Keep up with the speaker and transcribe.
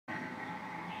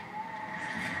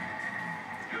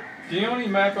The only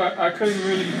map I couldn't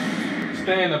really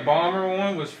stand the bomber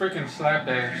one was freaking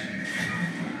Slapdash.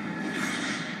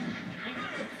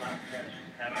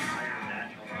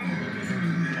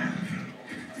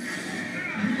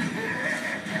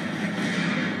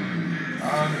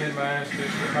 I'm getting my ass kicked,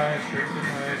 get my ass kicked, get my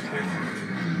ass kicked.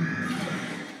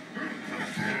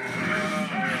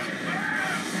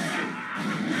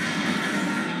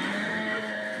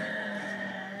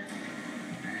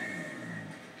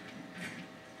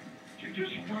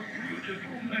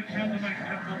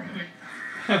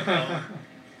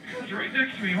 He was right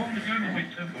next to me, holding the gun on my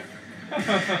temple.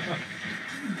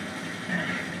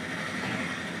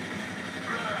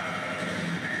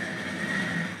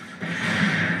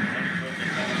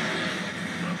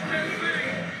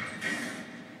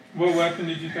 What weapon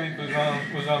did you think was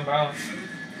unbalanced?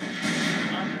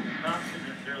 Not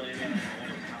necessarily anything.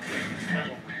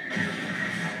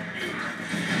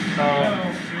 Oh. It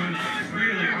was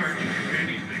really hard to do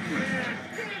anything with it.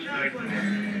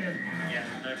 Yeah,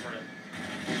 sniper.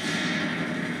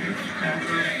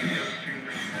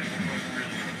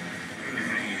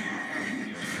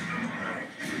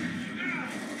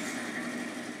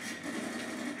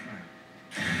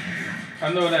 I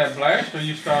know that blaster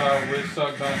you start out with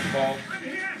sucked donkey balls.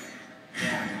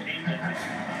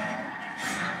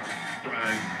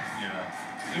 Right,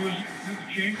 yeah. It was, the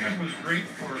chain gun was great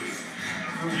for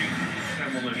early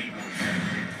demolition.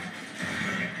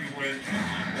 But if you went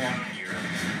squat here,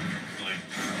 like,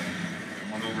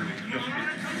 went over to just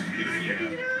get a jab.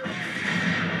 It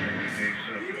takes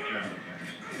up a jab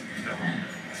attacks. That was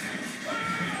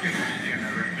you can stand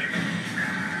there right there.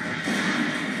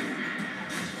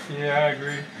 Yeah, I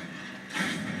agree.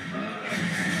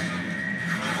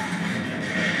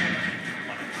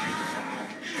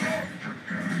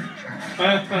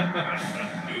 But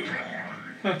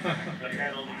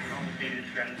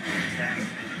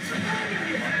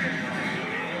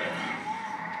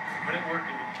it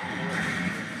worked.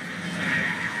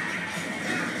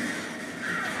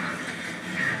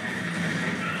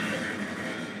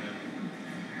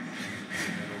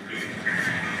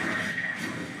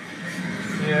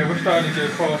 Yeah, we're starting to get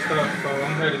crossed up, so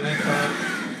I'm headed inside.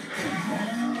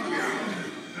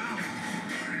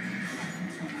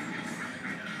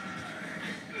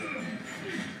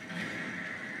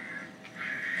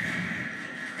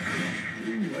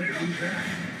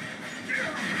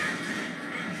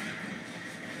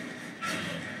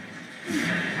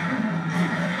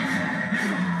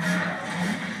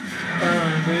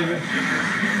 Burn, baby.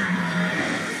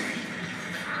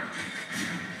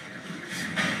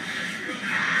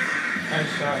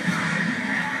 Nice shot.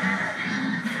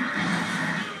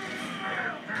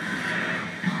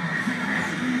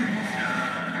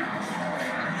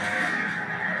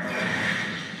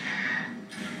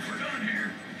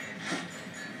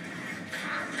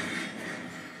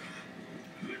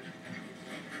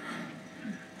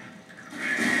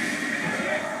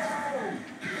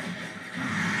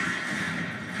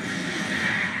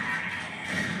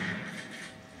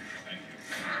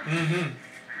 Mm-hmm.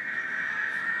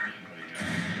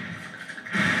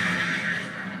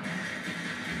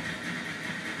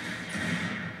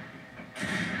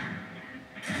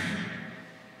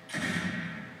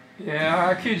 Yeah,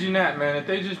 I kid you not, man. If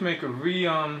they just make a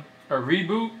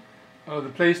reboot of the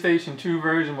PlayStation 2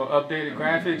 version with updated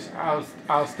graphics,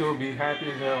 I'll still be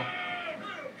happy as hell.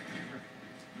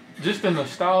 Just the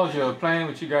nostalgia of playing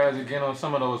with you guys again on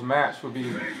some of those maps would be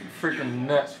freaking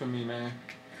nuts for me, man.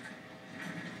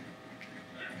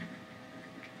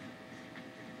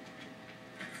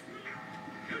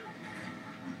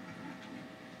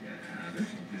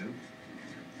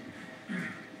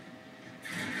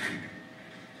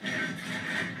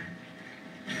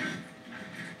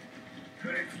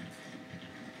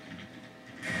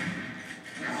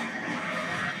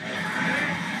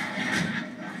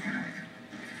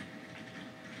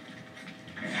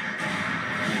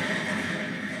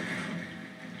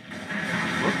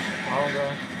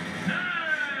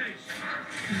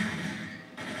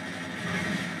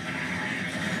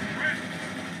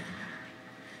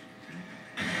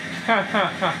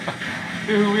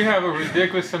 Dude, we have a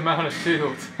ridiculous amount of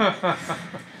shields.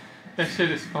 That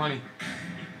shit is funny.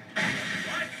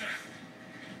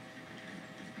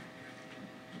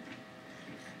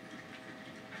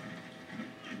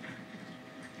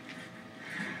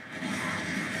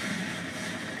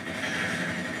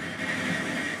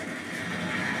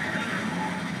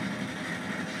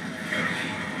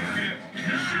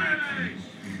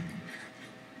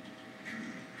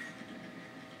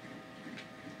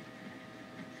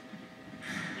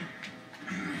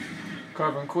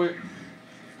 Covering quick.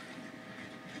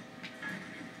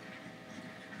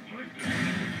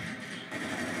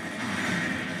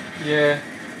 Yeah,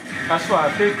 that's why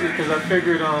I picked it, because I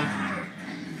figured,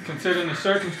 considering the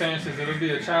circumstances, it'll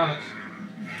be a challenge.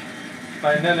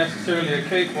 Like, not necessarily a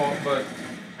cakewalk, but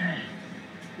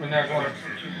we're not going to.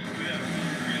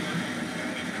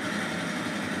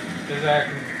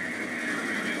 Exactly.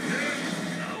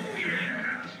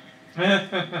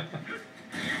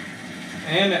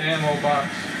 And the ammo box.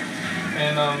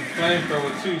 And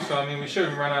flamethrower too, so I mean we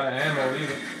shouldn't run out of ammo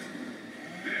either.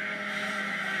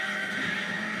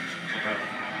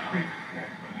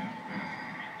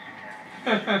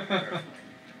 As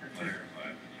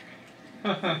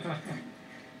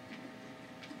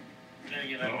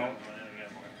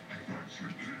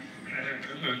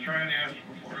I was trying to ask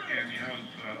before, Cammy, how's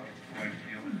wife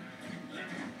feeling?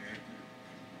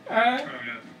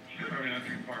 She's probably not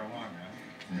too far along now.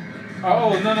 Oh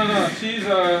no.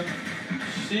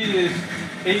 She is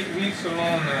 8 weeks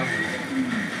along now.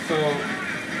 So,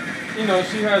 you know,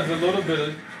 she has a little bit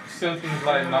of symptoms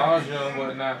like nausea and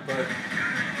whatnot, but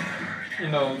you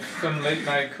know, some late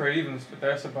night cravings, but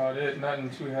that's about it. Nothing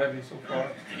too heavy so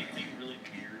far. Anything really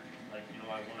weird, like, you know,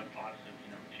 I want a box of,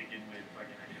 you know, chicken with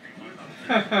fucking ice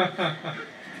cream.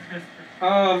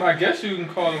 I guess you can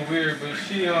call it weird, but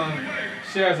she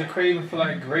has a craving for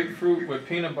like grapefruit with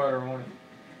peanut butter on it.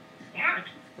 What?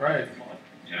 Right.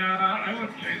 I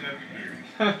would say that's weird.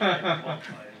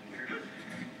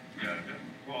 Yeah, that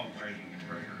qualifies as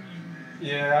burgers.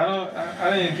 Yeah, I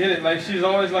didn't get it. Like, she's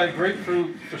always like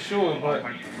grapefruit for sure, but.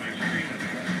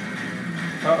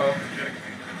 Uh-oh.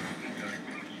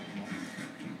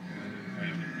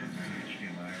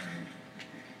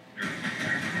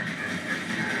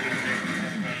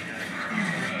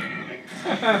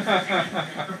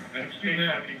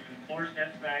 Four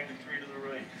steps back and three to the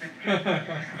right.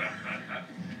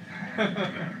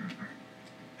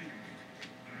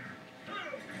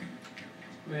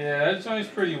 Yeah, that joint's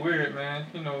pretty weird, man.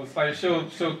 You know, it's like she'll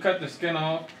cut the skin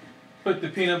off, put the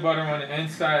peanut butter on the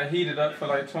inside, heat it up for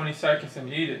like 20 seconds and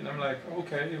eat it. And I'm like,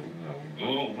 okay, you know.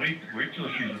 Oh, wait till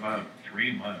she's about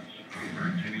 3 months. Her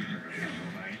titties are gonna be so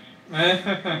nice. Man. Oh,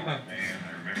 man,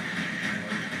 I remember.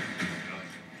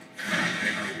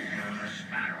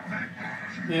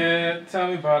 Yeah, tell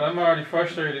me about it. I'm already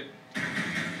frustrated.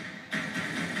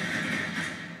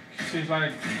 She's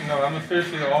like, you know, I'm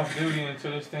officially off duty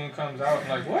until this thing comes out. I'm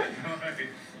like, what?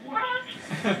 What?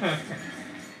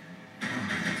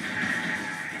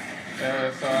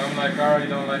 Yeah, so I'm like, I already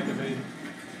don't like the baby.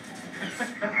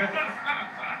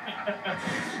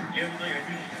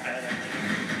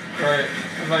 Right.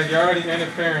 I'm like, you're already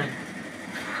interfering.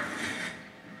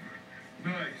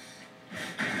 Nice.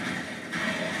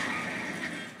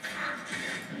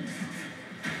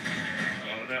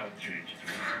 Oh, that'll change too.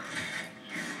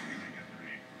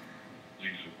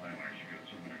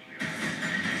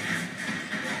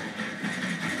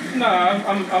 No,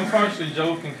 I'm partially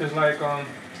joking, because like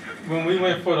when we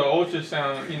went for the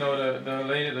ultrasound, you know, the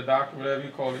lady, the doctor, whatever you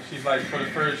call it, she's like, for the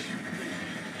first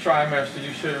trimester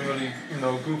you shouldn't really, you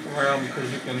know, goof around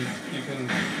because you can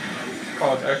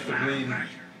cause extra bleeding.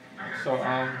 So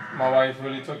my wife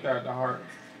really took that to heart.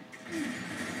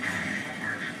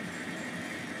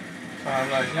 So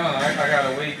I'm like, yo, I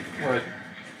gotta wait, what,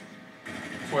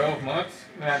 12 months?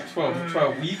 Not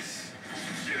 12 weeks?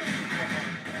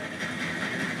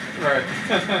 Right.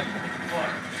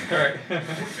 Right.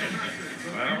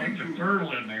 Well, it's a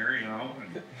turtle in there, you know.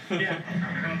 Yeah.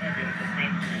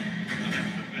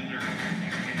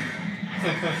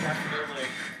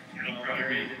 It'll probably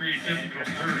be a pretty difficult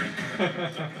turtle.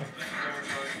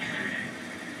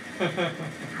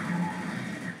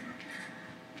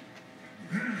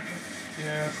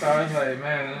 Yeah, so I was like,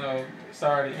 man, you know,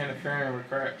 sorry to interfering with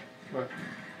crack, but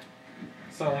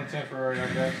it's only temporary,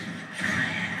 I guess.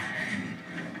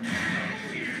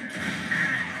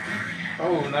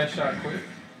 Oh, nice shot, quick.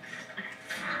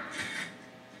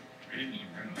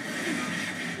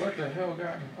 What the hell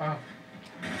got me? Oh.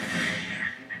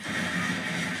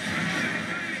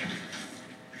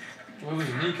 Well,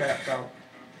 his kneecaps out.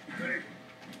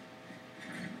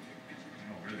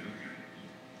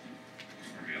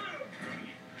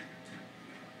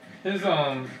 His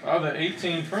other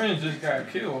 18 friends just got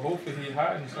killed. Hopefully he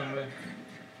hiding somewhere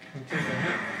and take a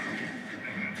hit.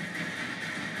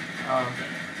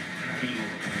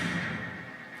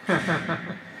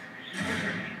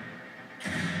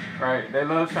 Right, they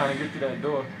love trying to get through that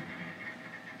door.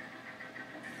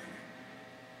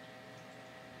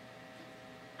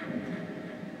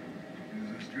 Is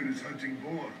as good as hunting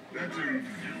boar. That's all you can do.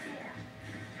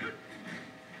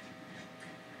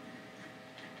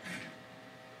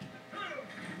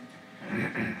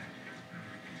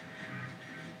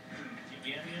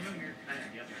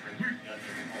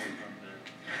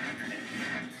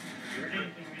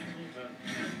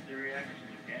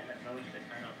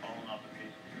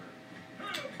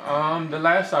 The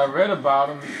last I read about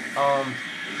them,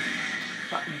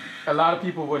 a lot of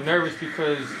people were nervous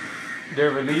because they're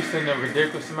releasing a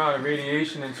ridiculous amount of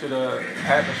radiation into the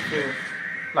atmosphere.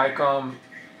 Like a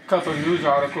couple of news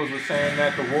articles were saying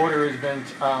that the water has been,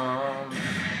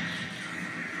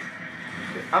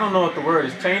 I don't know what the word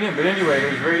is, tainted, but anyway,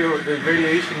 there's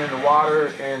radiation in the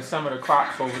water and some of the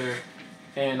crops over there.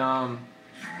 And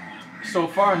so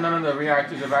far, none of the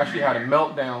reactors have actually had a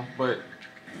meltdown, but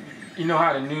you know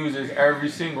how the news is every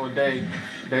single day.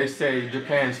 They say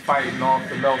Japan's fighting off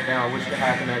the meltdown, which could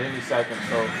happen at any second.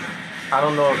 So I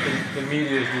don't know if the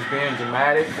media is just being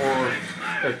dramatic or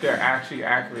if they're actually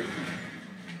accurate.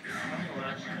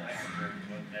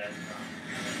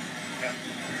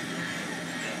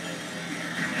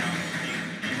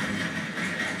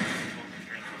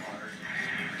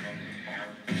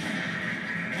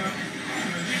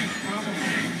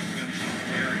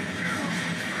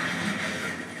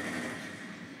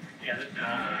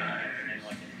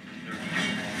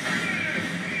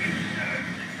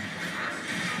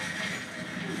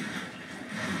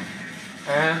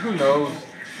 And who knows?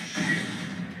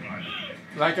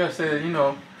 Like I said, you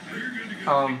know,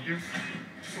 I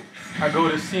go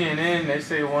to CNN, they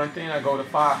say one thing, I go to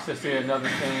Fox, they say another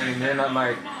thing, and then I'm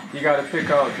like, you gotta pick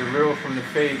out the real from the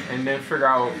fake and then figure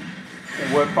out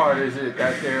what part is it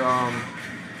that they're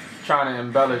trying to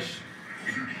embellish.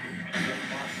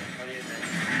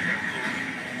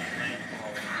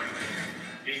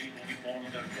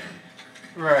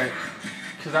 Right.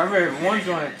 Because I read one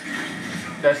joint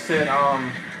that said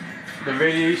the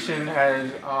radiation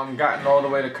has gotten all the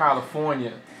way to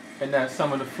California and that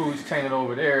some of the food's tainted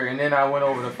over there. And then I went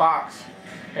over to Fox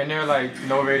and they're like,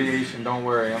 no radiation, don't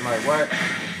worry. I'm like, what?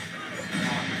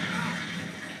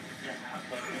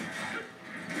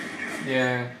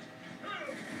 Yeah.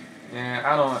 Yeah,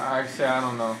 I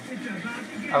don't know.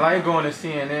 I like going to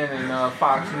CNN and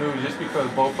Fox News just because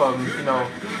both of them, you know,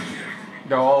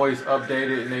 they're always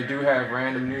updated and they do have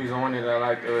random news on it I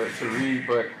like to read,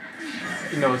 but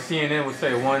you know, CNN would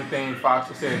say one thing, Fox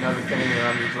would say another thing, and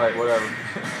I'm just like, whatever,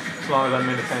 as long as I'm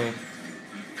entertained.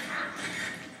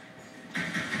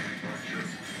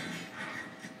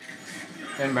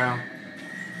 Inbound.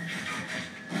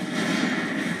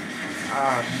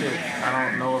 Ah, shit, I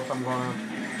don't know if I'm gonna...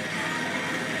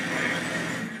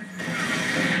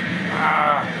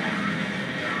 Ah!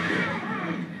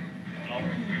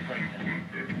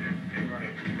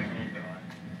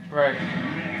 Right.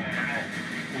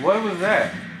 What was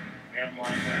that?